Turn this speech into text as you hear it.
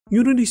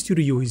Unity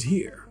Studio is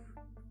here,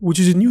 which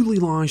is a newly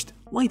launched,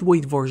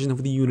 lightweight version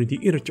of the Unity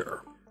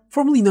editor,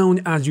 formerly known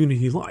as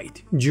Unity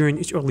Lite during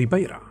its early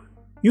beta.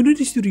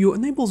 Unity Studio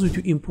enables you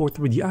to import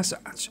 3D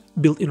assets,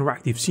 build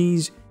interactive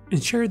scenes,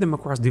 and share them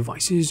across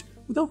devices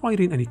without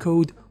writing any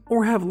code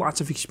or have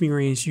lots of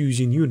experience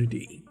using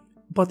Unity.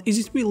 But is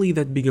it really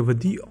that big of a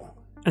deal?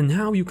 And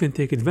how you can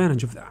take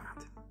advantage of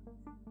that?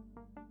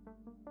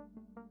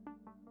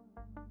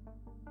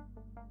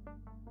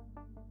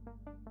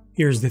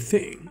 Here's the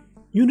thing.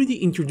 Unity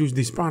introduced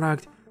this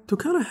product to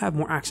kind of have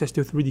more access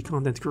to 3D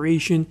content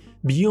creation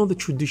beyond the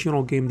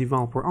traditional game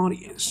developer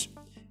audience.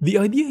 The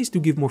idea is to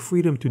give more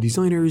freedom to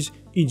designers,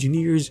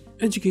 engineers,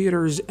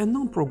 educators, and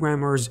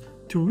non-programmers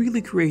to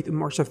really create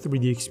immersive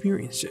 3D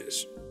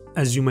experiences.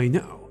 As you may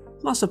know,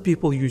 lots of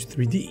people use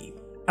 3D,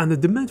 and the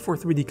demand for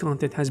 3D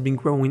content has been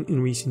growing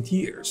in recent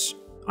years.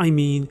 I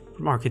mean,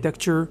 from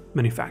architecture,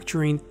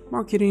 manufacturing,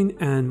 marketing,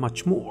 and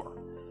much more.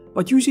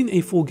 But using a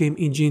full game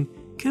engine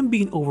can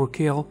be an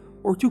overkill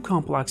or too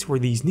complex for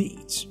these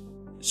needs.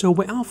 So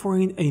by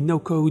offering a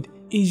no-code,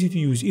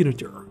 easy-to-use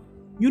editor,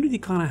 Unity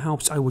kinda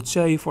helps, I would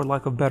say, for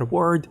lack of a better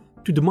word,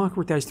 to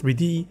democratize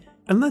 3D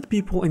and let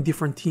people in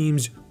different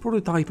teams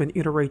prototype and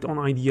iterate on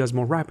ideas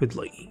more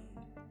rapidly.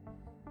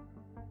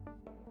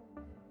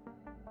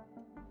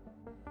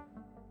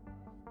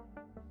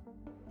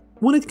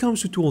 When it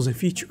comes to tools and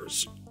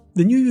features,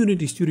 the new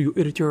Unity Studio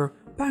editor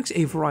packs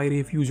a variety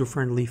of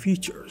user-friendly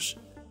features.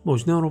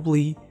 Most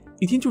notably,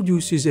 it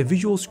introduces a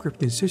visual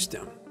scripting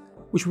system,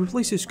 which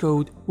replaces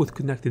code with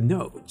connected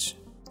nodes.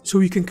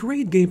 So you can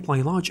create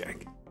gameplay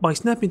logic by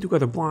snapping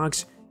together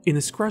blocks in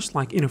a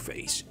Scratch-like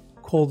interface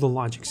called the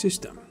logic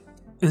system,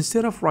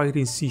 instead of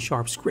writing C#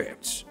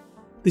 scripts.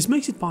 This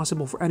makes it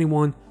possible for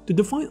anyone to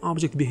define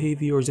object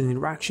behaviors and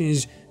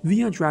interactions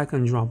via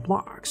drag-and-drop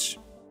blocks.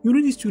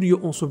 Unity Studio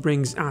also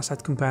brings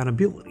asset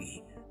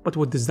compatibility, but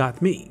what does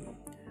that mean?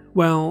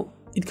 Well,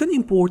 it can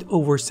import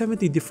over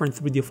 70 different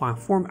 3D file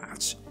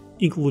formats,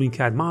 including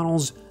CAD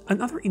models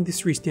and other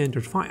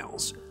industry-standard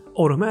files,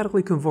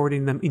 automatically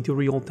converting them into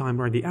real-time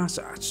ready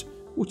assets,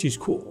 which is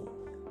cool.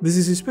 This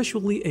is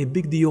especially a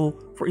big deal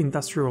for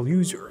industrial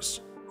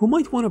users, who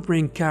might want to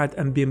bring CAD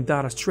and BIM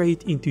data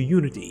straight into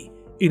Unity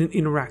in an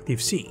interactive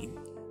scene.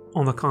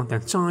 On the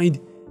content side,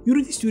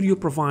 Unity Studio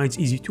provides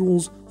easy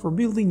tools for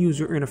building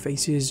user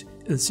interfaces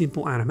and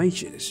simple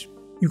animations.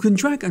 You can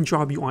drag and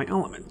drop UI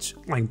elements,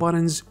 like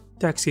buttons,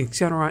 text,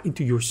 etc.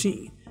 into your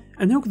scene,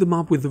 and hook them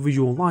up with the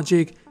visual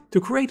logic to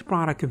create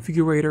product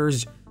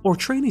configurators or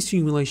training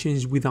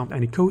simulations without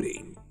any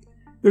coding.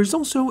 There's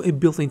also a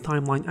built-in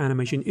timeline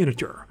animation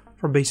editor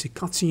for basic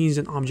cutscenes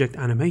and object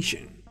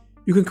animation.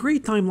 You can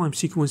create timeline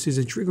sequences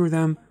and trigger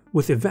them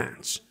with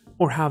events,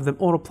 or have them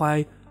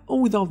autoplay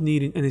or without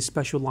needing any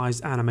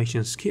specialized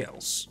animation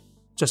skills.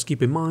 Just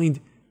keep in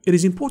mind, it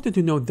is important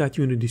to note that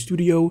Unity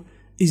Studio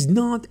is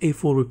not a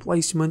full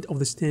replacement of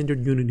the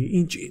standard Unity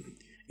engine.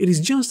 It is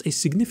just a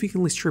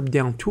significantly stripped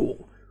down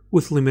tool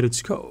with limited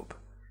scope.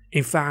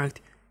 In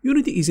fact,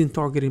 Unity isn't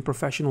targeting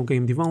professional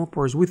game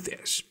developers with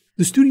this.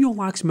 The studio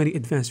lacks many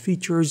advanced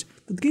features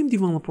that game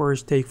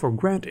developers take for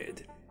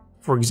granted.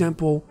 For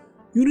example,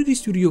 Unity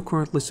Studio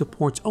currently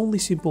supports only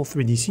simple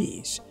 3D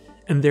scenes,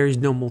 and there is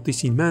no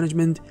multi-scene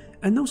management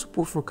and no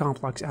support for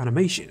complex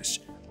animations,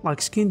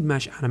 like skinned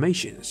mesh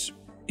animations.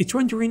 Its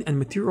rendering and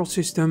material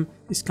system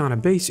is kinda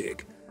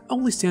basic,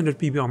 only standard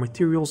PBR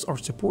materials are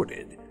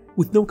supported,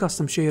 with no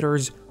custom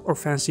shaders or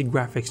fancy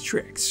graphics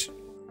tricks.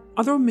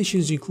 Other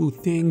omissions include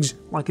things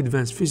like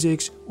advanced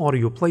physics,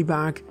 audio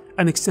playback,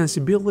 and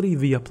extensibility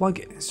via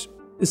plugins.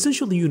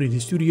 Essentially, Unity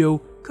Studio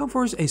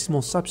covers a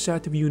small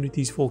subset of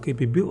Unity's full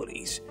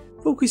capabilities,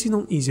 focusing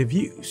on ease of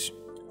use.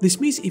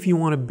 This means if you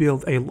want to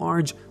build a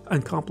large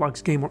and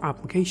complex game or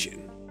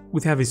application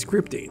with heavy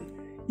scripting,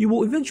 you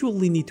will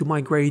eventually need to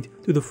migrate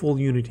to the full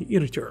Unity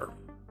editor.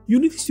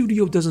 Unity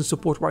Studio doesn't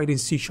support writing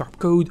C#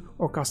 code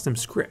or custom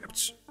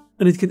scripts,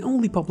 and it can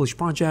only publish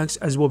projects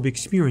as web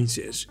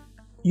experiences.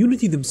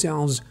 Unity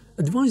themselves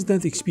advise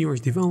that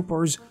experienced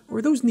developers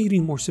or those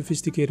needing more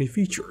sophisticated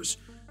features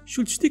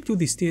should stick to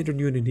the standard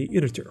Unity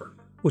editor,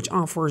 which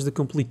offers the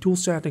complete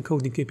toolset and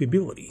coding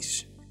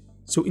capabilities.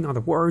 So in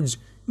other words,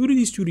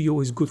 Unity Studio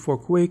is good for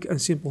quick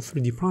and simple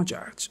 3D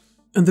projects,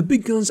 and the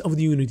big guns of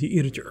the Unity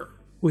editor,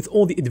 with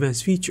all the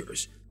advanced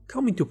features,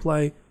 come into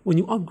play when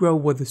you outgrow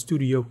what the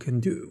studio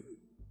can do.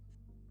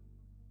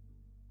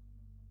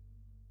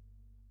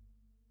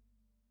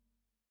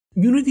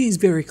 Unity is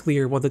very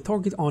clear what the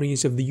target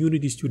audience of the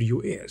Unity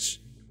Studio is,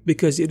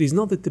 because it is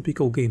not the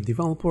typical game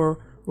developer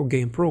or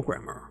game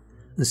programmer.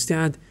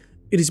 Instead,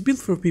 it is built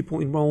for people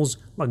in roles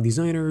like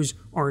designers,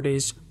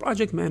 artists,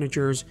 project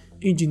managers,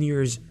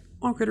 engineers,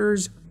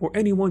 marketers, or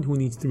anyone who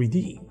needs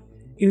 3D,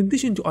 in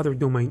addition to other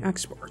domain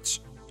experts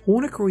who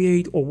want to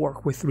create or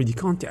work with 3D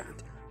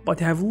content but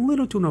have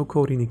little to no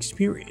coding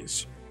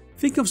experience.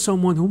 Think of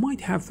someone who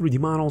might have 3D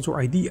models or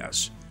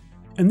ideas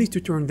and needs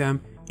to turn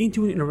them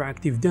into an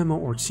interactive demo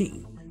or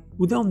scene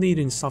without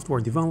needing a software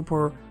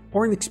developer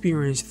or an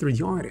experienced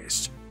 3D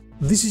artist.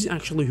 This is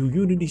actually who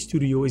Unity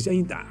Studio is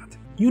aimed at.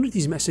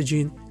 Unity's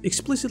messaging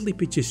explicitly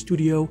pitches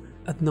Studio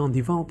at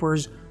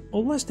non-developers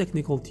or less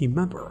technical team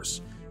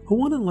members who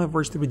want to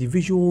leverage 3D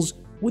visuals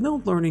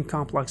without learning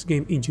complex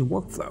game engine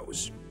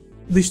workflows.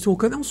 This tool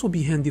can also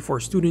be handy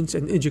for students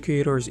and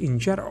educators in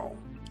general.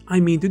 I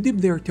mean, to dip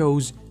their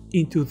toes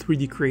into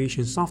 3D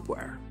creation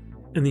software.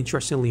 And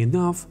interestingly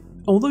enough,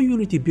 although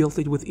Unity built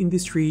it with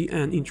industry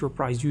and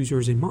enterprise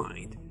users in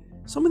mind,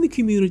 some in the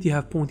community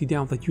have pointed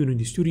out that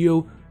Unity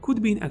Studio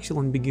could be an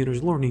excellent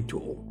beginner's learning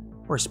tool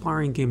for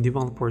aspiring game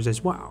developers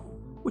as well,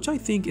 which I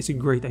think is a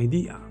great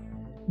idea,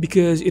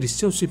 because it is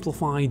so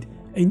simplified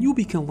and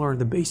newbie can learn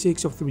the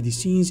basics of 3D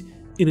scenes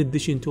in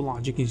addition to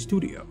logic in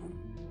Studio,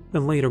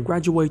 then later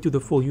graduate to the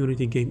full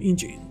Unity game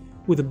engine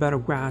with a better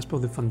grasp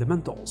of the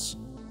fundamentals.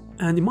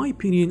 And in my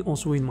opinion,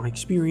 also in my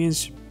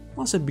experience,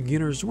 lots of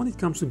beginners when it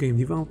comes to game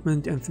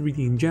development and 3D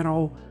in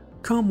general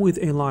come with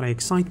a lot of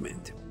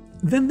excitement.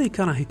 Then they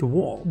kinda hit the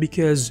wall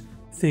because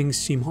things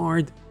seem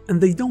hard and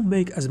they don't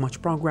make as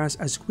much progress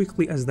as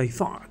quickly as they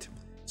thought,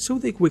 so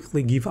they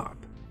quickly give up.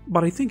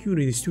 But I think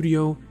Unity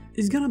Studio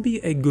is gonna be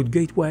a good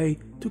gateway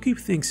to keep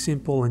things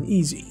simple and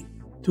easy,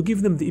 to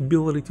give them the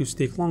ability to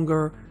stick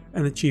longer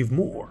and achieve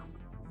more.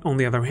 On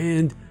the other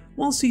hand,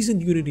 while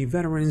seasoned Unity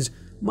veterans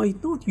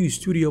might not use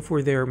Studio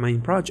for their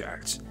main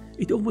projects,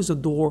 it opens a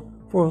door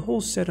for a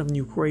whole set of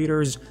new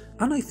creators,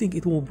 and I think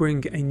it will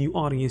bring a new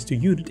audience to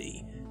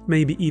Unity,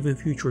 maybe even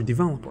future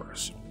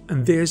developers,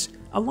 and this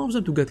allows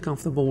them to get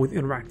comfortable with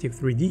interactive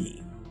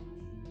 3D.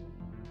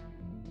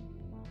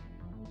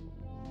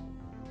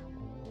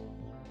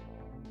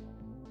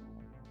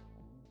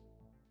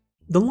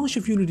 The launch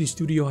of Unity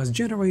Studio has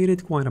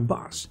generated quite a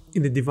buzz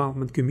in the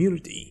development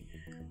community,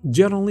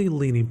 generally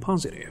leaning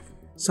positive.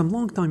 Some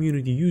longtime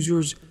Unity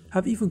users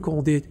have even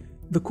called it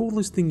the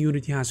coolest thing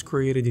Unity has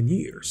created in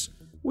years,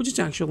 which is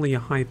actually a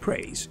high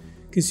praise,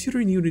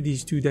 considering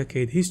Unity's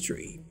 2-decade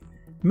history.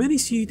 Many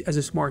see it as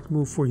a smart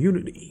move for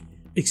Unity,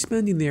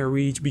 expanding their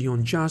reach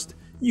beyond just,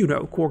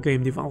 core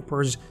game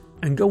developers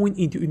and going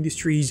into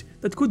industries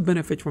that could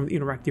benefit from the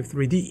interactive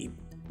 3D,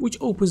 which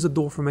opens the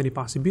door for many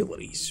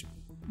possibilities.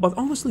 But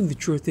honestly, the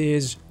truth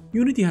is,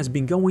 Unity has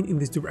been going in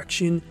this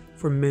direction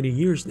for many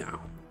years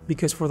now,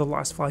 because for the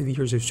last 5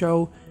 years or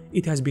so,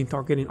 it has been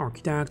targeting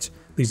architects,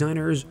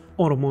 designers,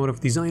 automotive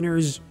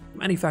designers,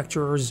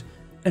 manufacturers,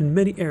 and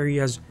many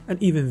areas,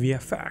 and even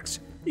VFX,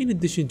 in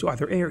addition to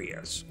other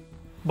areas.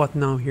 But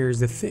now here's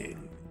the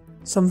thing.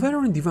 Some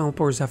veteran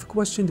developers have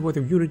questioned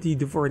whether Unity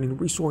diverting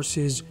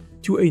resources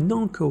to a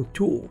non-code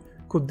tool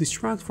could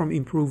distract from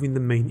improving the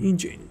main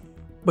engine.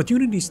 But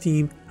Unity's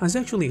team has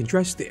actually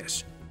addressed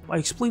this by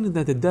explaining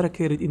that the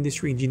dedicated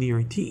industry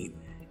engineering team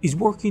is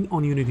working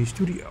on Unity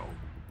Studio,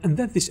 and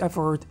that this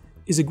effort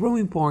is a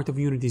growing part of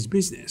Unity's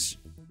business,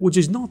 which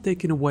is not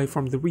taken away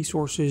from the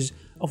resources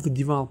of the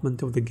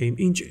development of the game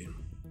engine.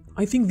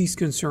 I think these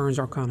concerns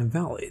are kind of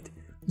valid.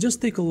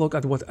 Just take a look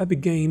at what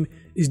Epic Game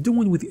is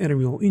doing with the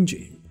Unreal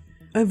Engine.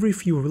 Every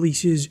few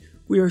releases,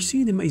 we are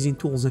seeing amazing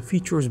tools and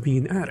features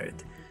being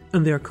added,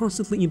 and they are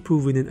constantly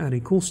improving and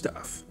adding cool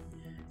stuff.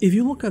 If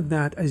you look at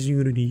that as a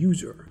Unity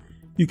user,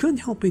 you can't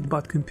help it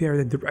but compare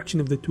the direction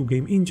of the two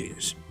game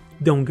engines.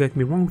 Don't get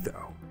me wrong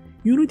though,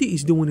 Unity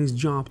is doing its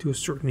job to a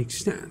certain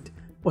extent,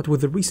 but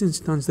with the recent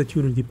stunts that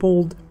Unity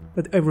pulled,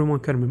 that everyone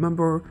can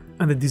remember,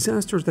 and the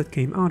disasters that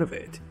came out of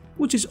it,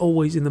 which is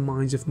always in the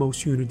minds of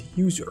most Unity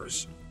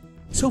users.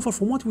 So far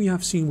from what we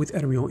have seen with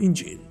Unreal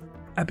Engine,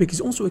 Epic is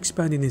also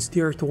expanding its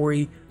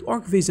territory to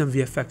ArcViz and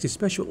VFX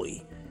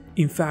especially.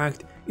 In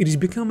fact, it is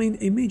becoming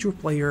a major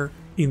player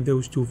in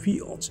those two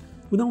fields,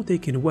 without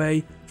taking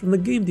away from the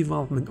game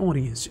development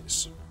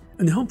audiences.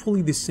 And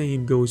hopefully the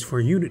same goes for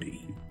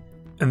Unity.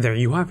 And there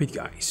you have it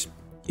guys.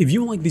 If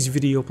you like this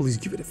video, please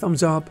give it a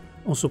thumbs up.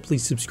 Also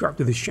please subscribe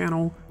to this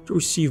channel to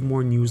receive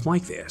more news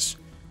like this.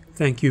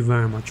 Thank you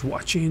very much for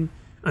watching,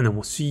 and I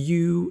will see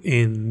you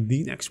in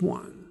the next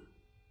one.